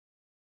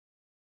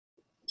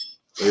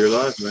Oh, you're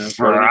live, man.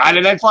 Friday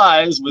Night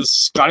Flies with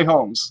Scotty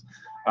Holmes.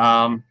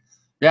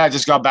 Yeah, I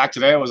just got back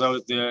today. I was out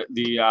at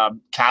the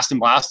Cast and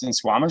Blast in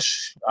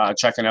Squamish,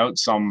 checking out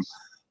some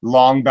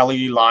long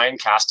belly line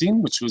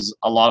casting, which was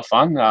a lot of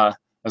fun.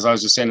 As I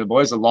was just saying to the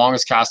boys, the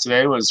longest cast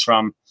today was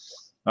from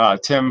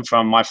Tim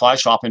from My Fly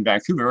Shop in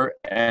Vancouver,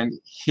 and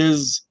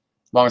his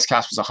longest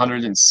cast was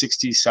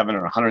 167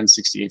 or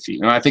 168 feet.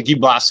 And I think he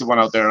blasted one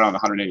out there around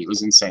 180. It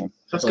was insane.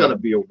 That's got to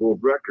be a world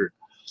record.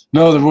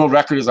 No, the world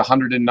record is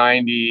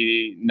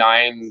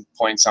 199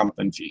 point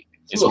something feet.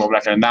 Is world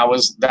record, and that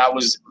was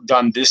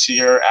done this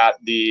year at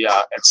the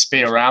at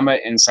Spayarama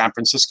in San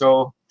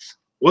Francisco.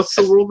 What's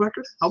the world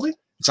record? How big?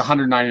 It's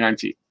 199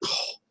 feet.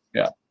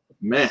 Yeah,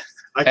 man,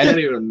 I can't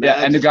even imagine.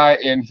 Yeah, and the guy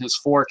in his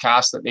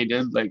forecast that they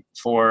did like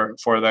for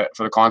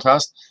the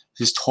contest,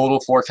 his total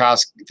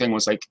forecast thing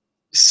was like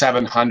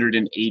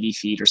 780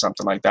 feet or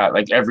something like that.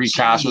 Like every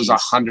cast was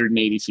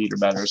 180 feet or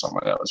better or something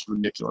like that. It was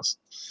ridiculous.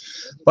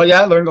 But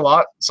yeah, I learned a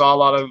lot. Saw a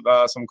lot of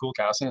some cool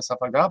casting and stuff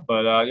like that.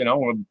 But you know,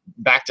 we're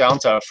back down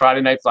to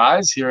Friday Night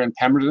Flies here in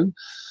Pemberton,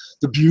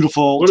 the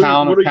beautiful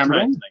town of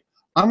Pemberton.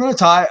 I'm gonna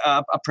tie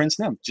a Prince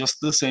Nymph,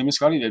 just the same as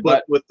Scotty did,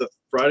 but with the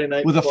Friday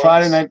Night with a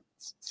Friday Night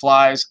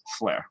Flies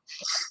flare.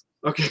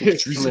 Okay,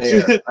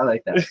 flare. I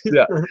like that.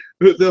 Yeah,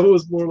 that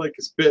was more like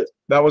a spit.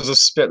 That was a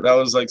spit. That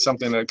was like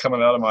something that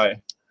coming out of my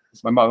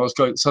mouth. Was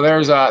good. So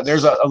there's a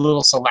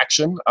little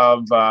selection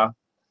of.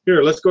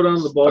 Here, let's go down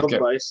to the bottom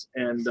vise,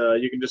 and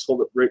you can just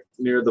hold it right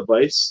near the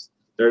vise.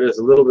 There it is,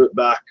 a little bit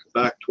back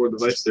toward the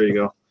vise. There you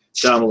go.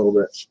 Down a little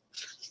bit.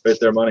 Right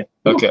there, money.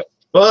 Okay.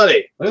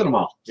 Buddy, look at them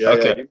all. Yeah,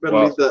 okay. Yeah. You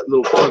better leave that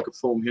little chunk of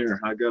foam here.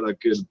 I got a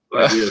good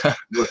idea of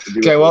what to do.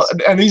 Okay, well,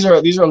 and these are a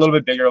little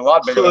bit bigger, a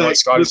lot bigger than what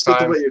Scotty's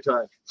time.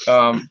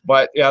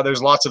 But yeah,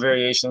 there's lots of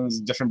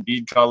variations, different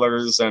bead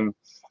colors, and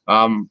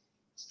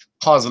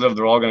positive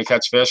they're all going to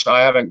catch fish.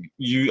 I haven't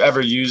ever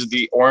used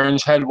the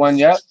orange head one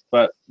yet,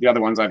 but the other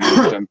ones I've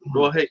used them.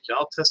 Well, hey,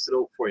 I'll test it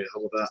out for you.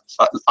 How about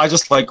that? I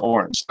just like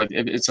orange. Like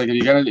it's like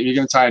if you're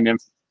gonna tie a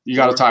nymph, you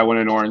got to tie one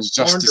in orange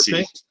just to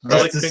see.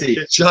 Just to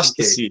see. Just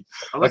to see.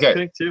 I like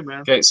pink too,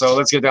 man. Okay, so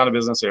let's get down to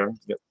business here.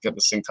 Get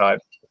this thing tied.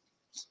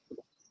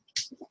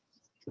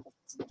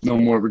 No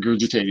more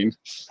regurgitating.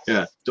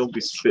 Yeah, don't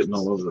be spitting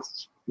all over the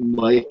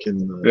mic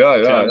and the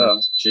yeah.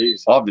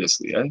 Jeez.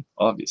 Obviously,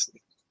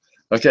 Obviously.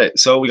 Okay,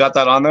 so we got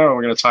that on there, and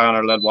we're going to tie on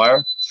our lead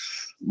wire.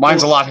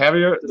 Mine's a lot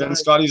heavier than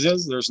Scotty's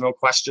is. There's no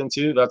question,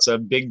 too. That's a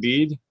big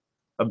bead,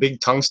 a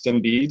big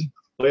tungsten bead.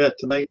 Oh, yeah,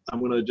 tonight I'm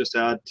going to just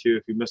add to,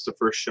 if you missed the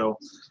first show,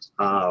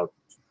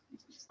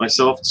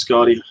 myself and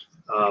Scotty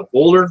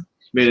Boulder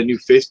made a new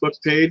Facebook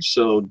page,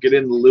 so get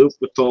in the loop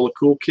with all the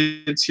cool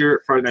kids here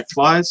at Friday Night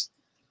Flies.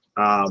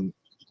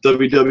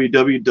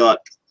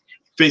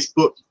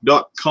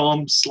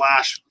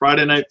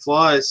 www.facebook.com/Friday Night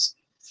Flies.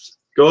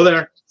 Go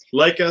there,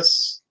 like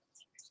us.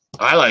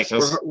 I like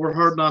us. We're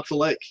hard not to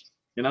like,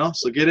 you know.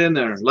 So get in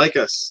there, like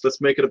us. Let's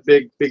make it a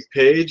big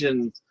page,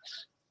 and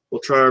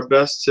we'll try our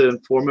best to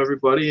inform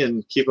everybody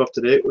and keep up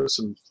to date with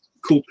some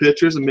cool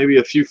pictures and maybe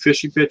a few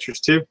fishy pictures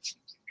too.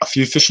 A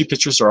few fishy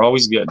pictures are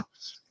always good.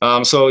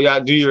 So yeah,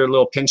 do your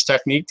little pinch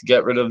technique to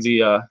get rid of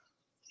the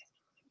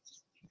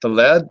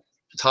lead.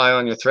 Tie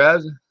on your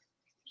thread.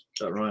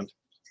 That rhymed.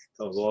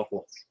 That was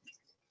awful.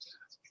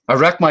 I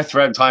wrecked my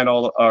thread tying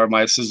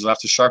my scissors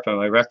after sharpening.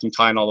 I wrecked them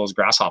tying all those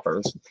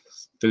grasshoppers.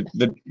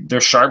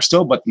 They're sharp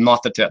still, but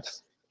not the tip,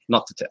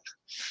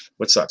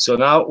 which sucks. So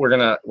now we're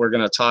gonna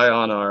tie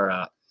on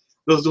our.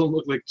 Those don't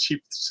look like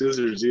cheap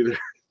scissors either.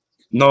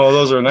 No,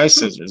 those are nice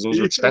scissors. Those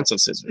are expensive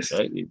scissors,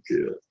 right?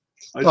 Yeah.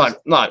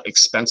 Not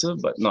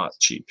expensive, but not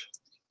cheap.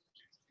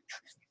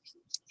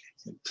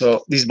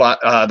 So these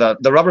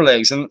the rubber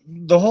legs, and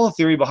the whole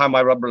theory behind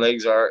my rubber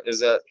legs is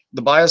that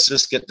the biots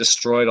just get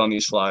destroyed on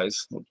these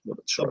flies.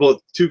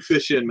 About 2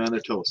 fish in, man,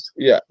 they're toast.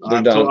 Yeah,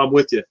 they're done. I'm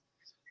with you.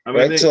 I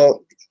mean, right,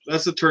 so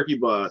that's the turkey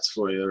biots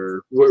for you,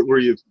 or were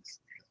you?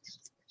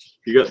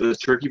 You got the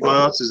turkey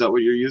biots? Is that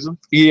what you're using?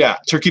 Yeah,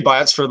 turkey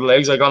biots for the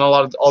legs. I got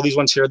all these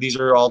ones here. These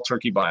are all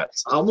turkey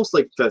biots. I almost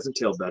like pheasant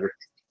tail better.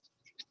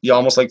 You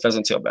almost like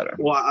pheasant tail better.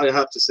 Well, I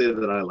have to say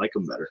that I like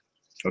them better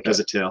as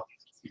a tail.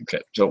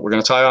 Okay, so we're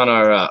gonna tie on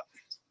our.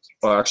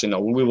 Well, actually, no.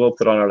 We will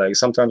put on our legs.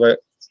 Sometimes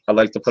I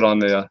like to put on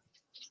the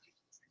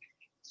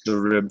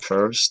rib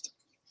first.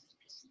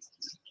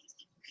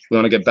 We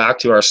want to get back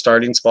to our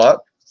starting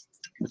spot,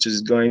 which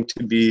is going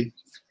to be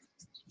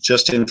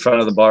just in front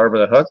of the barb or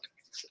the hook.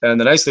 And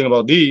the nice thing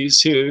about these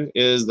too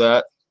is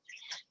that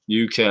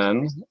you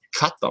can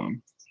cut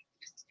them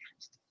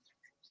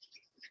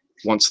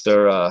once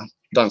they're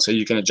done, so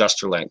you can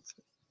adjust your length.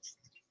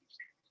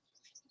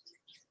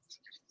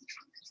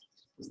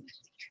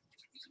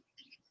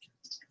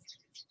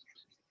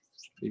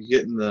 You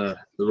getting the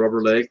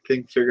rubber leg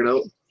thing figured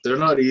out? They're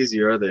not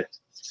easy, are they?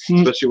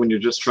 Especially when you're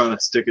just trying to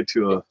stick it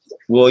to a.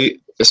 Well,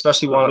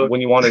 especially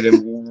when you want it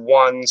in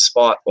one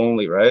spot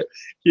only, right?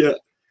 Yeah,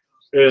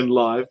 and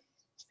live.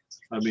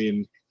 I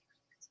mean,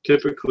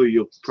 typically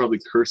you'll probably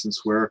curse and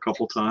swear a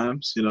couple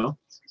times, you know,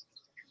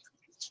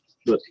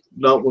 but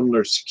not when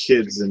there's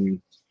kids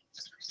and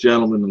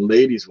gentlemen and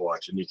ladies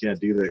watching. You can't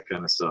do that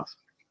kind of stuff.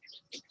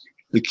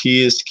 The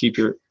key is to keep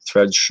your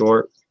thread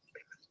short.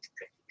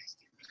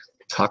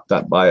 Tuck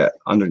that biot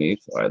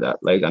underneath, or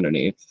that leg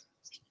underneath,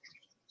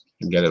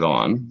 and get it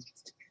on.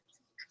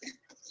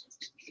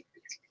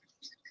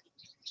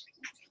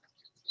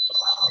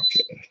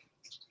 Okay.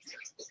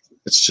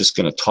 It's just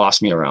going to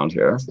toss me around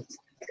here.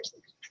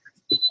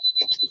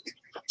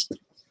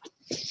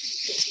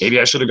 Maybe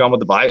I should have gone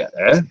with the biot,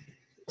 eh?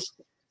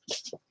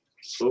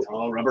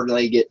 Oh, rubber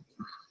leg it.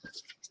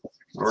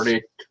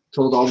 Already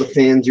told all the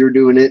fans you're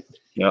doing it.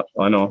 Yep,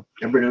 I know.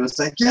 Everybody was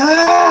like,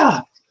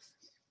 yeah!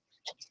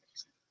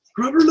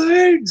 Rubber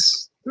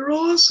legs. They're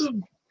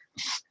awesome.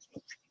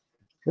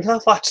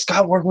 Let's watch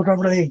Scott work with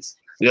rubber legs.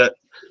 Yeah.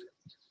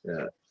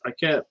 Yeah. I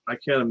can't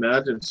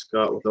imagine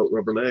Scott without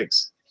rubber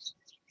legs.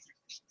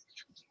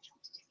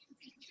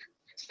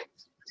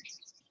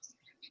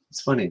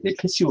 It's funny. They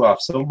piss you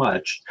off so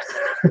much.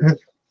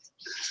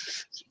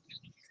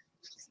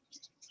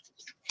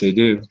 They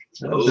do.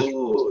 Oh,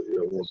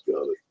 you almost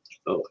got it.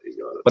 Oh, you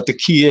got it. But the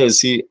key is,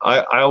 see,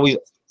 I'm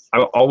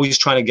always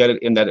trying to get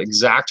it in that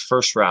exact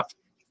first wrap.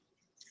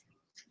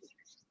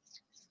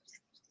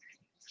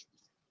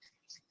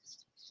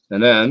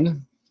 And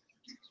then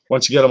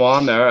once you get them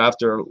on there,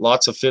 after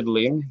lots of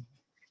fiddling,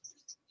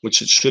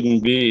 which it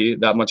shouldn't be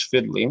that much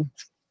fiddling,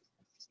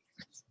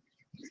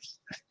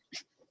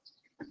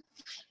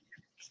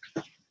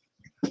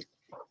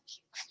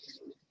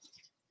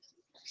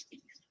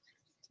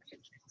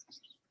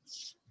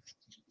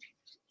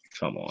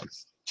 come on.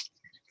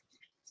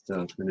 So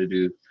I'm going to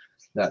do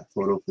that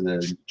photo for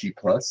the G+,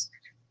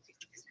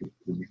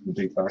 the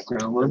big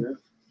background one.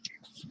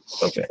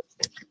 Okay.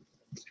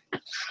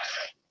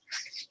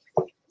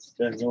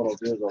 Then what I'll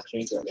do is I'll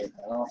change that right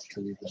now.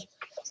 So we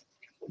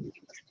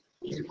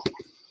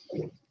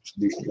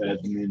can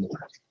admin.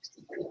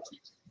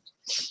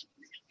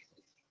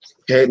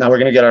 Okay, now we're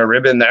going to get our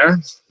rib in there,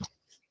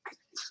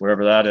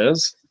 wherever that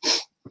is.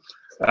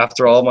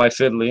 After all my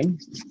fiddling,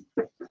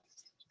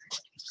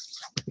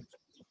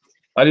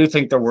 I do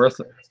think they're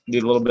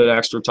need a little bit of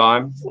extra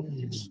time.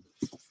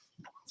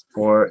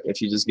 Or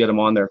if you just get them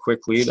on there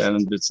quickly,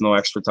 then it's no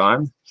extra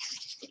time.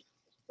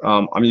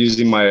 I'm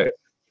using my.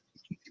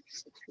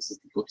 This is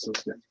the book so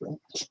good, bro.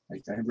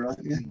 Like I brought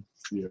it in.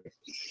 Yeah.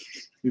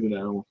 Even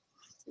now.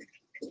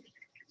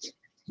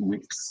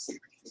 Wix.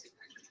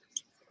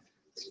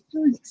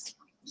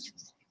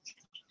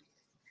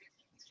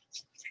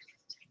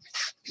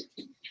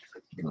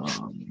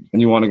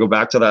 And you want to go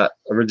back to that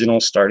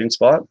original starting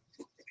spot.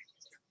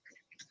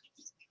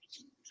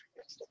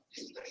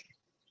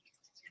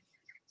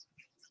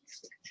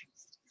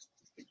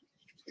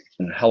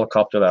 And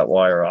helicopter that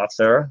wire off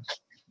there.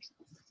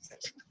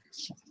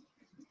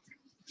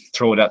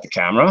 Throw it at the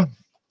camera.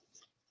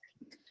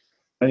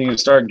 And you can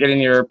start getting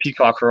your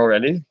peacock herl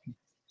ready.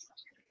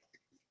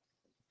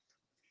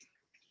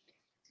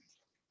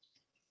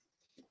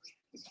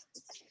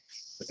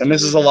 And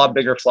this is a lot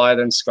bigger fly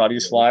than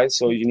Scotty's fly,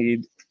 so you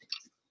need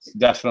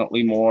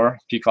definitely more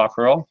peacock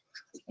herl.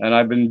 And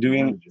I've been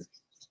doing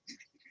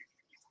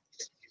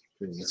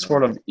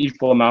sort of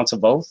equal amounts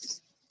of both.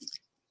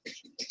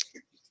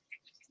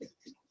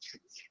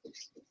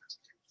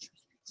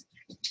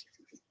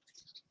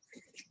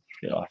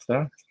 Get off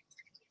there.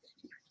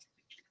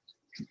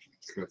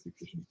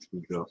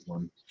 We've got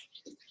one.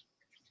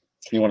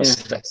 You want to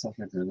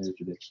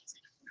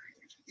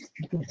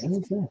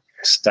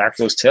stack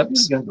those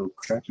tips. And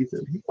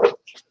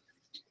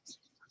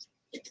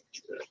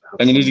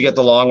you need to get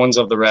the long ones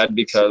of the red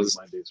because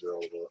My days are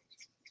all about.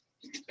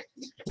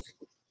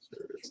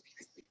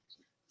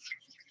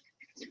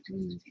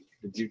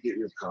 Did you get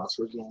your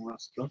passwords and all that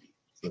stuff?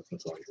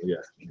 That's all. Yeah.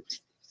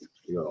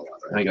 You got all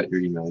that, right? I got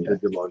your email. Yeah.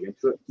 Did you log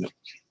into it? No.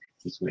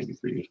 It's maybe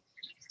for you.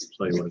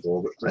 So you want to go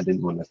over it? I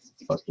didn't want to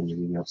fuck in your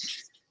email.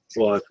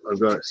 Well, I've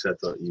got it set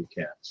that you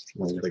can't.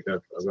 Like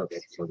I've got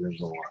the plugins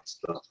and all that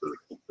stuff.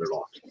 They're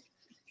locked.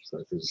 So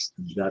because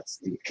that's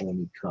the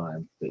only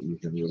time that you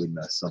can really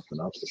mess something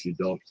up if you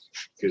don't.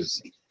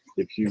 Because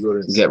if you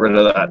go to get rid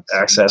of that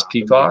access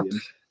peacock.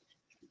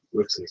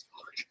 Looks like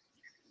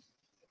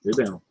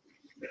you're down.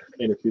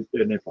 And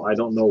if I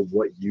don't know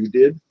what you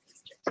did,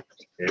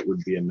 it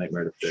would be a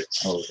nightmare to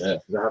fix. Oh yeah.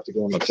 I have to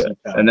go on the Okay.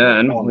 And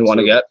then we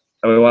want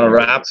to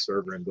wrap the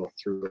server and go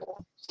through it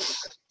all.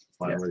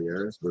 Find where the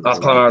errors.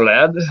 up on our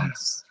lead.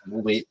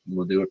 We'll wait.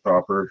 We'll do it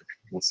proper.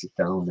 We'll sit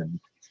down and.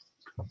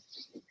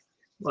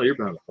 Well, you're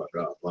bound to fuck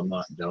up. I'm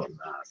not doubting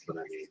that, but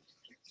I mean,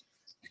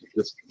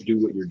 just do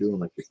what you're doing,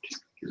 like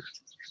you're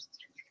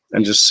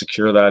And just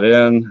secure that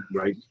in.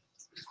 right.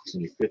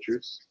 Some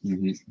pictures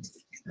and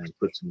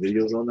put some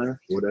videos on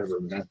there. Whatever,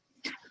 man.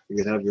 You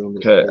can have your own.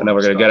 Okay, and then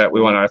we're gonna get it.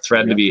 We want our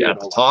thread to be at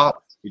the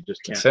top. You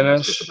just can't Finish.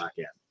 mess with the back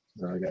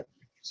end. Okay.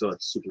 So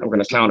it's super. We're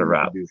gonna counter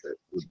wrap.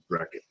 With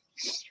bracket.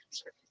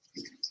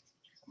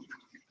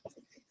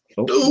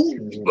 Oh.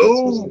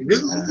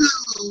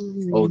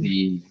 Oh,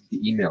 the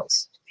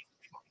emails.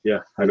 Yeah,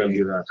 I gotta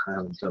do that. I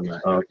haven't done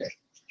that. Oh, okay.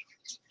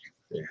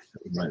 Yeah,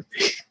 it might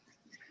be.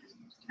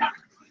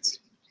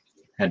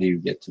 How do you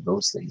get to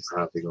those things? I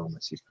have to go on my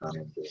seat panel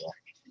and do it all.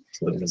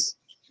 So it's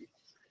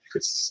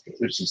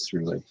just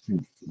through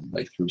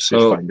through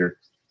So- Fish Finder.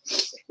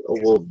 Oh,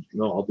 well,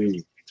 no, I'll do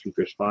 2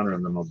 fish finder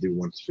and then I'll do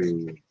 1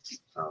 through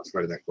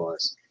Friday Night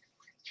Flies.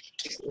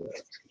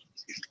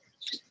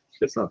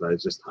 It's not that,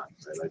 it's just time,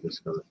 right?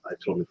 I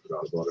totally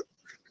forgot about it.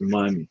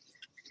 Remind me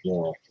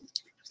tomorrow.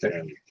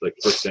 And like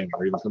first thing,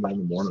 or even come in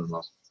the morning and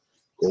I'll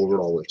go over it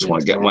all with Just you.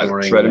 want to get Tomorrow my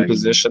morning, thread in then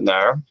position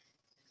there,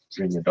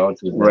 Bring your dog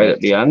to the right vet, at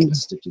the end.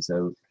 stitches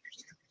out.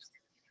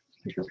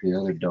 Pick up the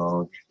other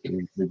dog,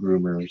 the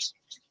groomers.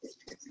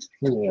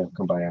 Yeah,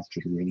 come by after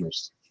the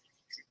groomers.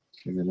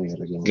 And then they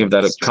gotta go Give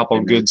that a straight couple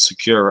in there. good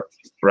secure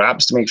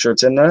wraps to make sure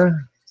it's in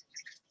there.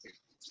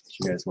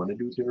 You guys want to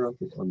do dinner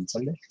on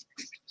Sunday?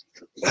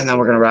 And then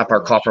we're gonna wrap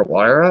our copper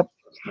wire up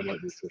I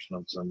might be fishing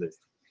on Sunday.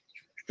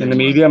 in the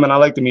medium, and I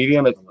like the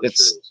medium. I'm not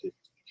It's sure.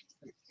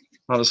 We'll see.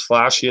 not as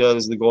flashy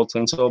as the gold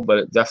tinsel, but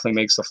it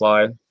definitely makes the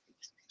fly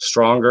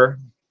stronger.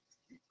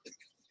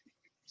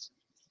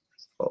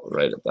 Oh,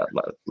 right at that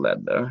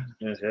lead there,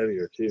 Yeah,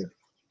 heavier too.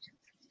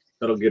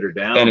 That'll get her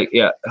down. and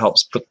it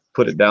helps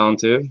put it down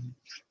too.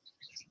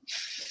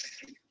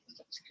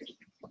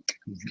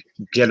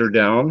 Get her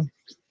down.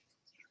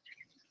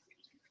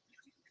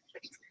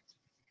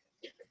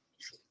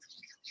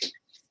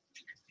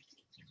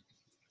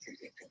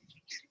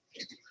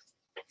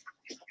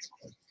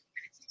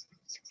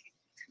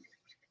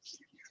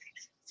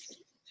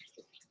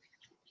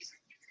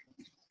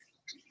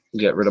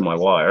 Get rid of my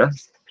wire.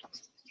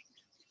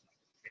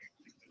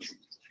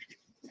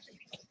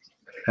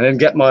 And then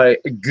get my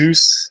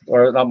goose,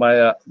 or not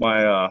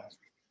my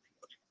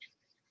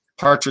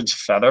partridge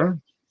feather.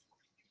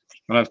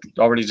 And I've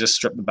already just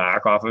stripped the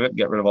back off of it,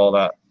 get rid of all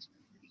that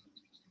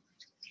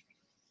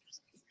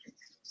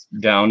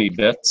downy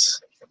bits.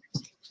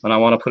 And I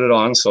want to put it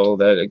on so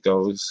that it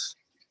goes,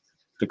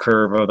 the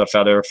curve of the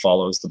feather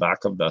follows the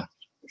back of the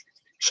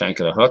shank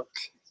of the hook.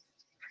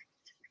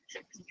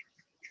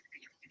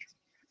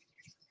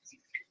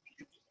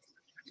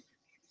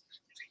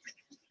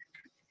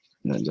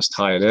 And then just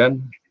tie it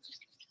in.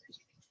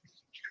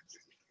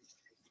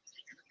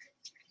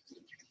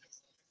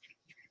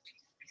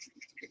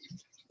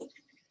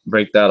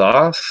 Break that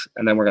off,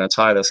 and then we're going to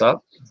tie this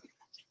up.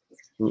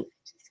 Ooh,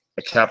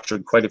 I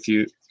captured quite a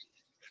few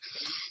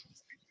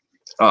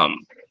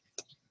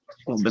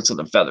little bits of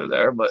the feather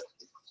there, but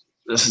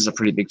this is a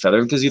pretty big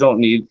feather because you don't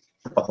need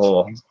a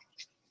whole.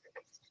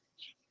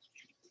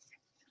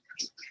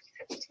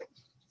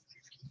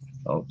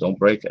 Oh, don't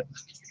break it.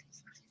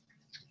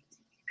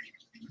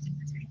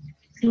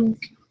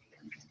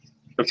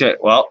 Okay,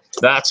 well,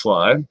 that's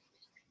why.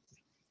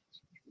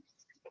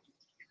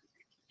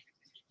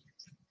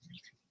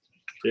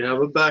 You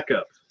have a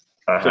backup.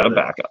 I had a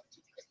backup.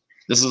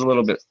 This is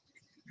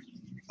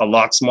a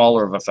lot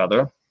smaller of a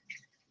feather.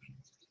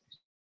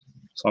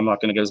 So I'm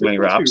not going to get as many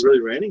It must wraps. be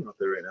really raining out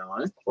there right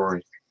now, eh?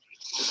 Or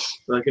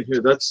I can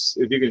hear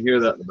if you can hear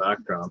that in the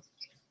background,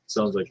 it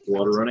sounds like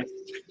water running.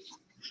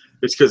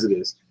 It's because it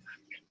is.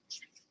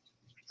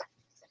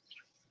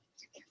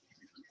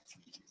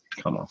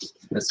 Come on.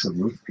 that's the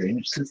roof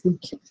drainage system.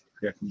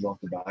 Yeah, comes off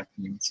the back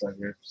and inside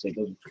here, so it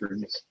doesn't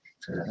freeze.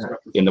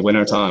 In the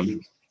winter time.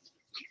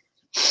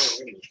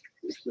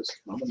 It's just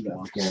coming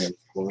down. Yeah,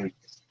 Lord.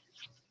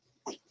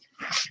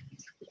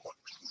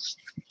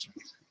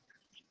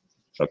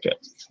 Okay.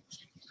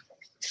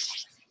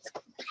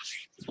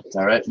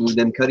 All right, move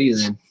them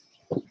cutties in.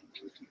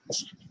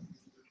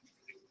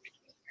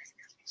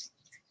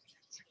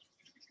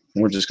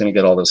 We're just going to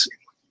get all this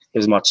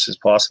as much as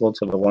possible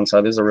to the one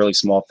side. This is a really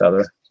small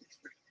feather.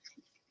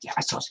 Yeah,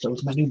 I saw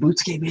those. My new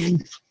boots came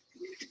in.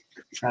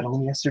 Got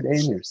home yesterday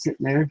and they're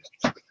sitting there.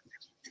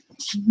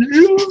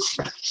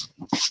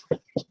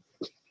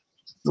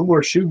 No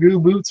more shoe goo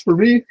boots for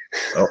me.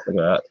 Oh, look at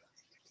that.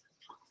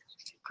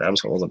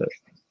 Grabs hold of it.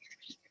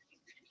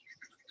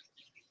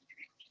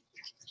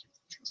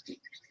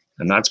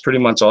 And that's pretty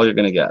much all you're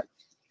going to get.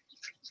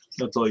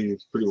 That's all you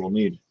pretty well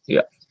need.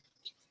 Yeah.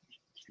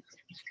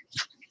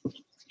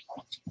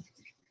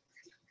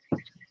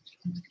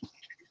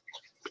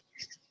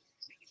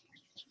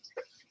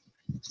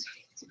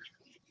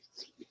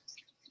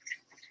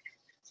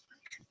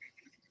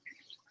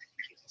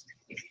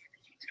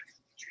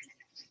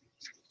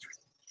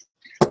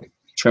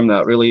 Trim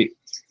that really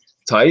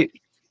tight.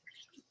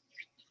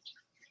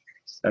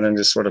 And then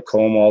just sort of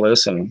comb all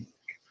this and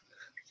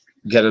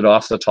get it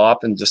off the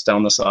top and just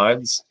down the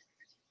sides.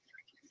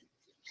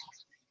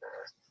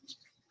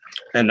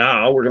 And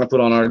now we're going to put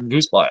on our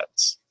goose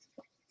biots.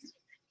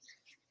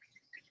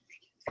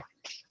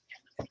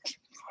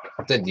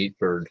 It's a neat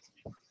bird.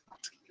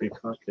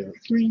 Peacock, yeah.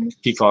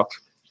 Peacock.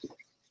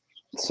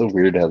 It's so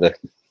weird how the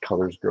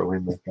colors grow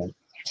in like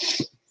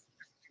that.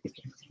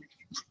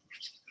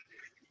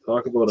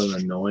 Talk about an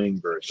annoying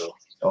bird, though.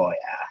 Oh yeah.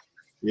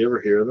 You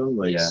ever hear them?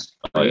 Like, Yeah.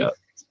 Oh yeah.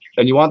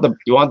 And you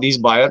want these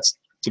biots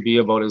to be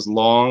about as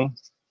long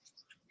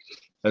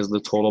as the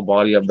total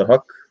body of the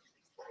hook.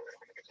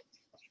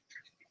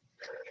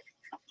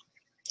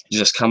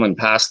 Just coming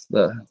past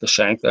the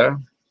shank there.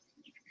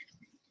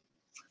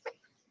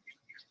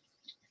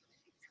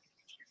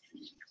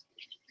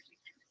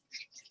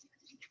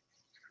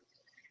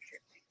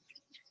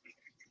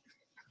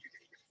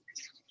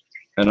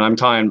 And I'm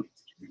tying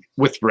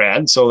with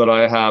red so that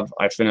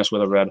I finish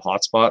with a red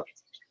hotspot.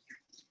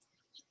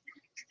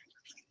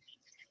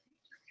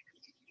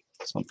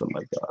 Something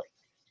like that.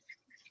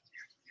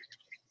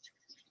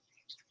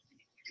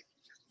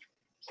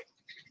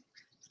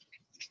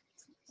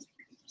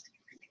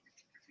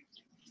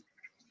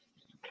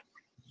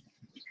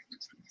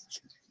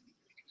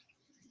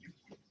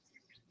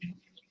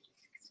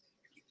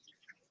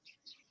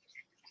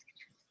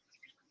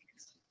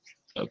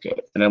 Okay,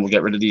 and then we'll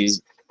get rid of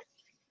these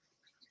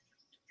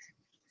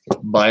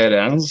biot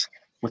ends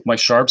with my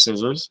sharp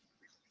scissors.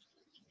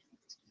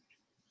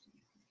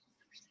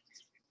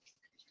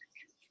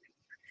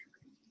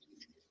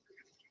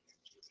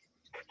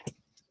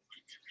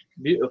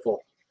 Beautiful.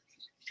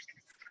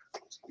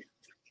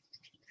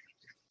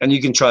 And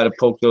you can try to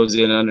poke those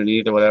in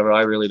underneath or whatever.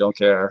 I really don't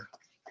care.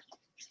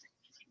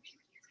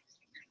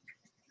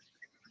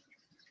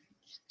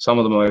 Some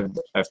of them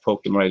I've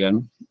poked them right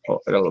in. Oh,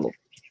 I got a little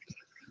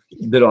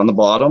bit on the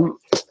bottom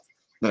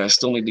that I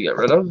still need to get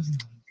rid of.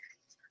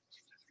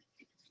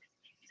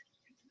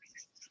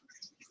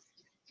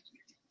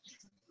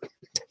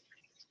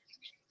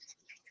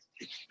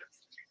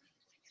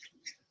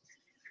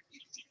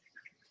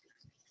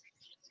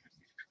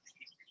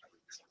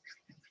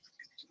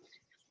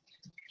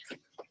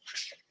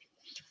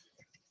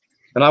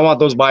 And I want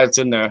those biots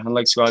in there.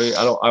 Unlike Scotty,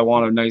 I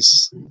want a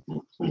nice,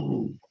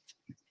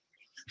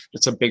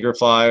 it's a bigger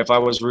fly. If I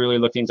was really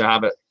looking to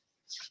have it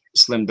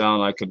slim down,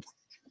 I could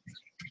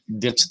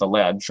ditch the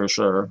lead for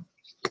sure.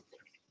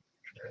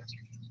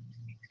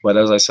 But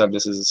as I said,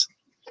 this is,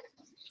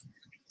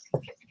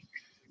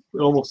 it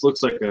almost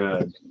looks like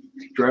a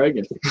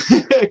dragon.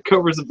 It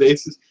covers the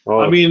bases. Oh,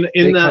 I mean,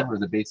 they cover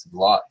the base of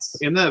lots.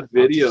 in that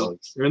video,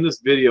 or in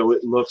this video,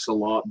 it looks a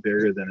lot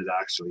bigger than it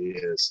actually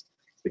is.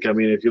 Like, I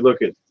mean, if you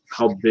look at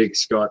how big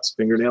Scott's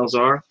fingernails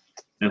are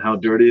and how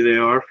dirty they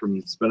are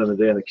from spending the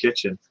day in the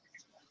kitchen,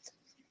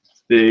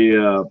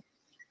 it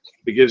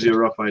gives you a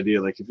rough idea.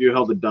 Like, if you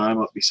held a dime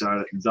up beside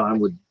it, the dime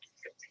would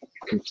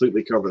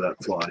completely cover that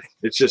fly.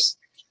 It's just,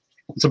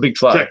 it's a big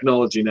fly.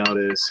 technology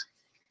nowadays.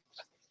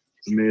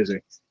 It's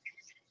amazing.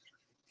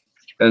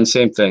 And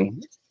same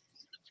thing.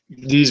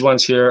 These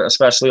ones here,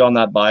 especially on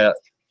that biot,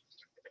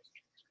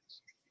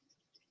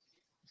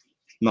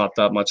 not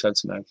that much head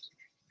snag.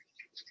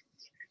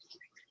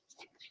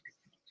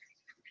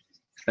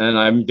 And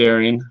I'm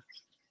daring.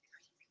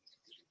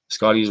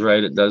 Scotty's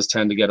right. It does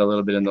tend to get a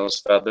little bit in those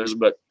feathers,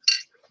 but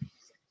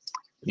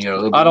You got a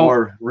little bit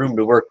more room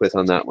to work with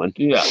on that one.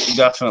 yeah,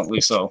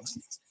 definitely so.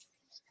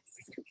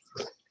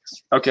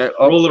 Okay,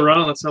 Roll it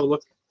around. Let's have a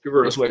look. Give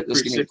her Just wait.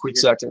 Just give me a quick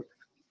 360 second.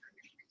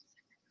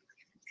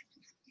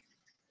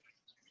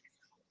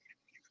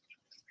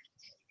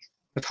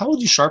 Like, how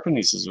would you sharpen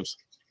these scissors?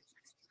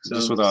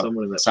 Just with a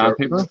someone in that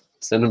sandpaper?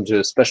 Send them to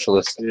a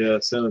specialist. Yeah,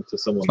 send it to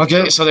someone.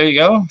 Okay, so there you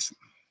go.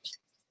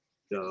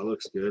 Yeah, it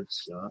looks good,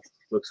 Scott.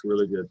 Looks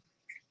really good.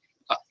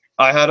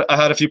 I had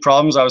a few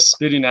problems. I was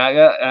spitting at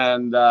you,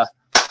 and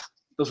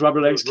those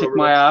rubber legs Those kicked rubber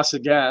my legs. ass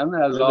again.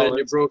 As And then you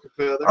always. broke a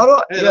feather. I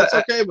don't- Hey, yeah, that's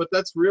okay, but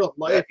that's real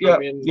life. yeah, I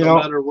mean, you no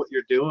know- matter what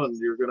you're doing,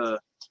 you're gonna.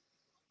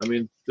 I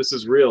mean, this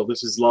is real.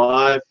 This is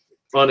live,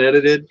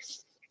 unedited.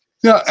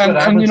 Yeah, what and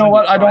happens you know when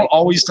what? you I don't try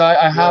always tie.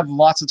 I have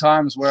lots of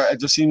times where it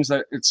just seems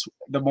that it's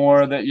the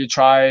more that you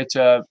try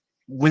to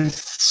with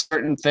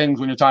certain things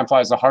when you're tying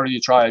flies, the harder you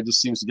try, it just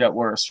seems to get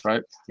worse,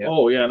 right? Yeah.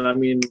 Oh yeah, and I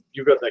mean,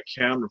 you got that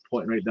camera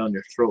pointing right down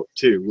your throat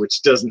too,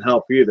 which doesn't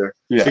help either.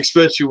 Yeah.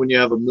 Especially when you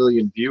have 1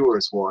 million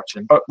viewers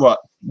watching. What?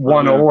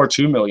 1 Yeah. or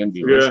 2 million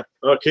viewers.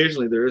 Yeah.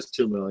 Occasionally there is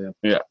 2 million.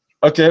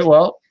 Okay,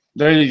 well,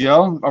 there you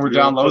go. Are we You're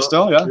down up low top.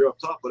 still? Yeah. You're up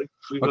top, buddy.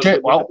 We've got a Okay,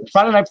 good well, look at this.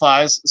 Friday Night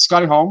Flies,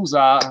 Scotty Holmes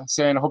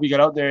saying, I hope you get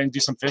out there and do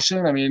some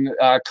fishing. I mean,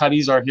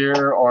 cutties are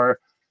here or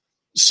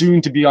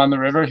soon to be on the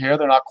river here.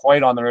 They're not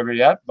quite on the river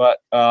yet, but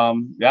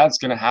yeah, it's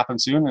going to happen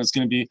soon. And it's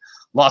going to be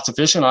lots of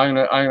fishing. I'm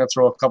gonna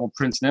throw a couple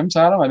Prince Nymphs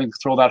at them. I think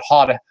throw that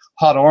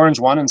hot orange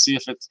one and see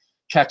if it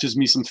catches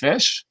me some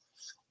fish.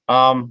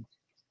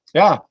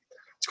 Yeah,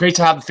 it's great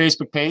to have the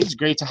Facebook page.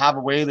 Great to have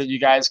a way that you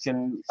guys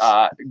can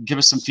give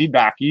us some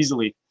feedback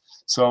easily.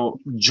 So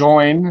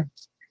join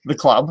the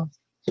club.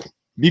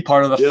 Be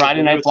part of the Yeah, Friday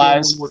we're Night gonna tell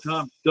them Flies. one more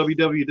time.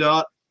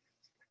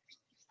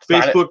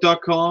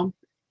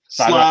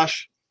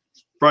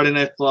 www.facebook.com/Friday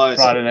Night Flies.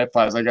 Friday Night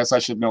Flies. I guess I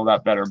should know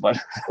that better, but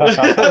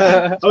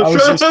I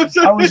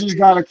I was just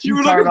got a cue You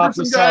were card looking off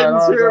for the some side.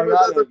 guidance I was here, like, but I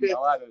that's didn't okay.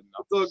 know, I didn't know.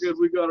 It's all good.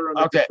 We got her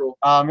under Okay. control.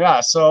 Yeah.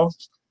 So,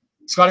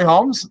 Scotty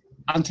Holmes.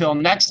 Until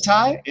next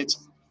time,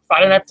 it's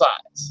Friday Night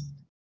Flies.